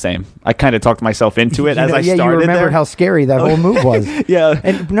was the same. I kind of talked myself into it as I started. Yeah, you remembered how scary that whole move was. Yeah.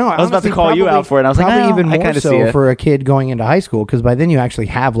 And no, I was about to call you out for it. I was probably like, even more so for a kid going into high school, because by then you actually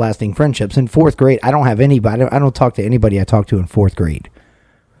have lasting friendships. In 4th grade, I don't have anybody. I don't talk to anybody I talk to in 4th grade.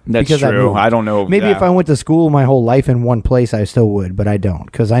 That's true. I don't know. Maybe if I went to school my whole life in one place, I still would, but I don't,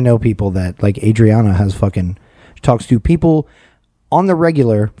 because I know people that Adriana talks to people on the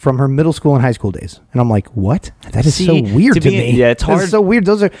regular from her middle school and high school days. And I'm like, what? That is so weird to me. Yeah, it's hard. It's so weird.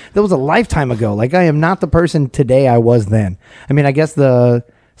 That was a lifetime ago. I am not the person today I was then. I mean, I guess the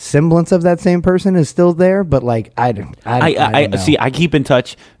semblance of that same person is still there, but I don't know. See, I keep in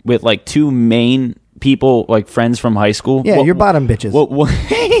touch with 2 main people, friends from high school. Yeah, you're bottom bitches.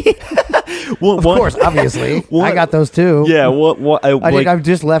 Of course, obviously. I got those too. Yeah, I think I've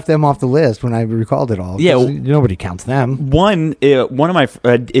just left them off the list when I recalled it all. Yeah, nobody counts them. One of my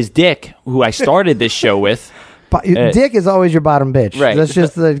is Dick, who I started this show with. Dick is always your bottom bitch. Right. That's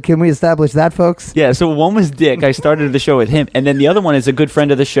just can we establish that, folks? Yeah, so one was Dick. I started the show with him. And then the other one is a good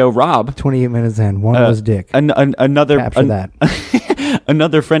friend of the show, Rob. 28 minutes in. One was Dick. Another Capture that.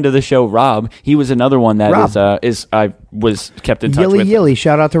 Another friend of the show, Rob. He was another one that I was kept in touch with. Yilly,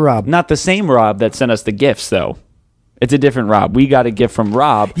 shout out to Rob. Not the same Rob that sent us the gifts, though. It's a different Rob. We got a gift from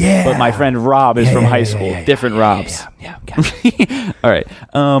Rob, but my friend Rob is from high school. Different Robs. Yeah. All right.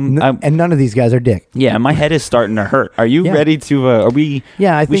 And none of these guys are Dick. Yeah, my head is starting to hurt. Are you ready to? Are we?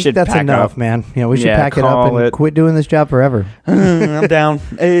 Yeah, I think that's enough, man. We should pack it up and quit doing this job forever. I'm down.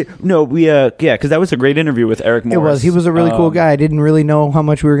 No, because that was a great interview with Eric Morris. It was. He was a really cool guy. I didn't really know how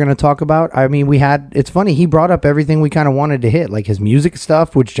much we were going to talk about. I mean, it's funny. He brought up everything we kind of wanted to hit, like his music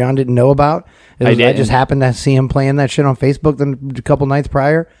stuff, which John didn't know about. I just happened to see him playing that shit on Facebook a couple nights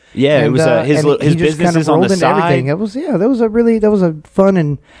prior. Yeah, it was his business is on the side. Everything. It was that was a fun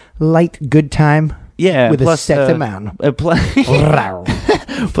and light good time. Yeah, with a sexy man.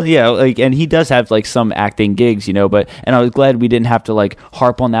 But yeah, and he does have some acting gigs, but I was glad we didn't have to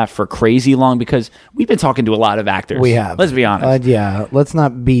harp on that for crazy long, because we've been talking to a lot of actors. We have. Let's be honest. Yeah, let's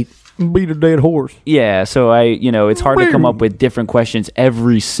not beat a dead horse. Yeah, so it's hard to come up with different questions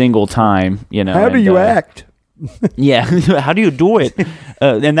every single time. How do you act? Yeah, how do you do it?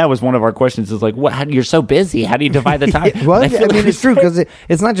 And that was one of our questions. Is what? You're so busy. How do you divide the time? Well, I mean, it's true, because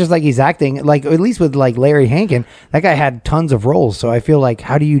it's not just he's acting. At least with Larry Hankin, that guy had tons of roles. So I feel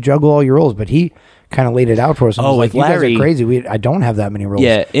how do you juggle all your roles? But he kind of laid it out for us. And was with like, you guys Larry. are crazy. I don't have that many roles.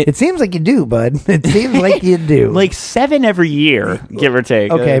 Yeah, it seems like you do, bud. It seems like you do. Like 7 every year, give or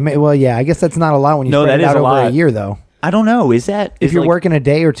take. Okay, well, yeah, I guess that's not a lot when you No, spread that it is out a over lot. a year, though. I don't know. Is that If you're like, working a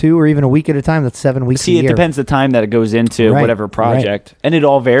day or two or even a week at a time, that's 7 weeks a See, year. it depends the time that it goes into Right, whatever project, and it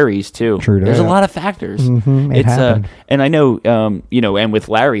all varies too. True There's a that. lot of factors. It happened. And I know, and with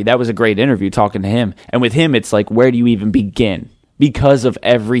Larry, that was a great interview talking to him. And with him, it's like, where do you even begin? Because of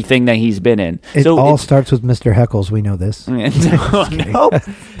everything that he's been in. It all starts with Mr. Heckles. We know this. No.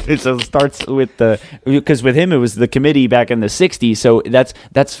 It starts with because with him it was the committee back in the '60s, so that's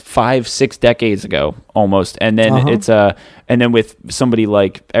 5-6 decades ago almost, and then it's and then with somebody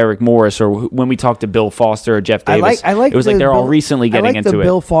like Eric Morris, or when we talked to Bill Foster or Jeff Davis, I like it was like they're all recently getting into the it.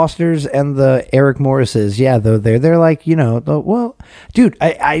 Bill Fosters and the Eric Morrises. Yeah, they're like, well, dude,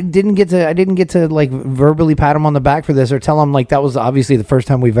 I didn't get to like verbally pat him on the back for this or tell him like that was obviously the first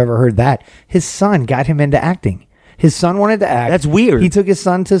time we've ever heard that. His son got him into acting. His son wanted to act. That's weird. He took his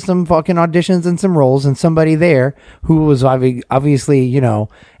son to some fucking auditions and some roles, and somebody there who was obviously,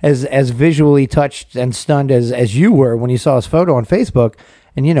 as visually touched and stunned as you were when you saw his photo on Facebook,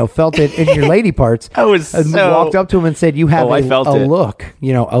 and felt it in your lady parts. I was and so- walked up to him and said, "You have I felt a it. look,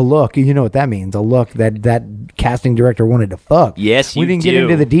 a look. You know what that means? A look that casting director wanted to fuck." Yes, we you didn't get do.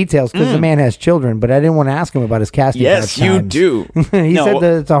 into the details because the man has children, but I didn't want to ask him about his casting. Yes, you times. do. He No, said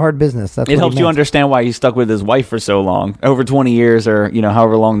that it's a hard business. That's it what helps he you meant. understand why he's stuck with his wife for so long, over 20 years, or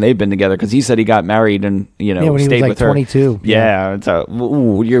however long they've been together. Because he said he got married and when he stayed was like with her. 22. Yeah, it's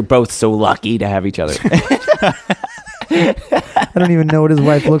you're both so lucky to have each other. I don't even know what his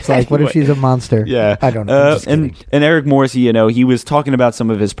wife looks like. What if she's a monster? Yeah, I don't know. I'm just kidding. and Eric Morris, he was talking about some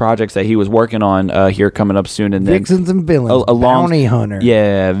of his projects that he was working on here coming up soon, and then Vixens and Villains, Bounty Hunter.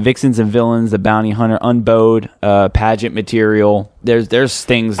 Yeah, Vixens and Villains, the Bounty Hunter, Unbowed, pageant material. There's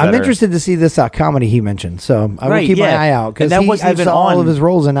things. I'm interested to see this comedy he mentioned, so I will keep my eye out because that wasn't I even saw all on of his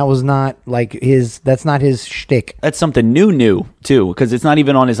roles, and that was not like his. That's not his shtick. That's something new too, because it's not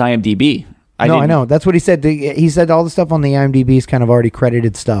even on his IMDb. I know. That's what he said. He said all the stuff on the IMDb is kind of already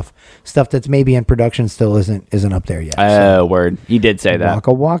credited stuff that's maybe in production still isn't up there yet. Word. He did say that.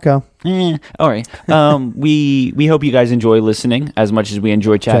 Waka. All right. We hope you guys enjoy listening as much as we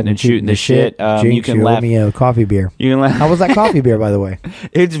enjoy chatting and shooting the shit. You can laugh. Me a coffee beer. You can laugh. How was that coffee beer, by the way?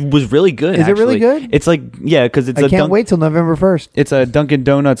 It was really good. Is it really good? It's like because it's I can't wait till November 1st. It's a Dunkin'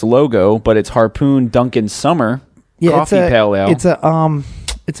 Donuts logo, but it's Harpoon Dunkin' Summer coffee pale ale.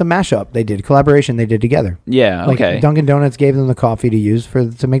 It's a mashup collaboration they did together. Yeah, okay. Like Dunkin' Donuts gave them the coffee to use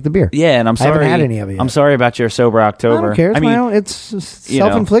to make the beer. Yeah, and I'm sorry. I haven't had any of it yet. I'm sorry about your sober October. I don't care. It's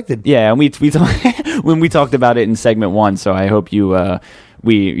self-inflicted. Yeah, and we when we talked about it in segment 1, so I hope you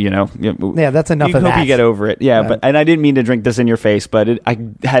yeah, that's enough of that. Hope you get over it. Yeah, and I didn't mean to drink this in your face, but I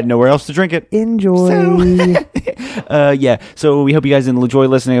had nowhere else to drink it. Enjoy. So we hope you guys enjoy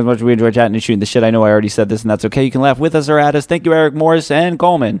listening as much as we enjoy chatting and shooting the shit. I know I already said this, and that's okay. You can laugh with us or at us. Thank you, Eric Morris and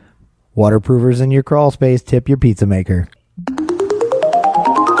Coleman. Waterproofers in your crawl space. Tip your pizza maker.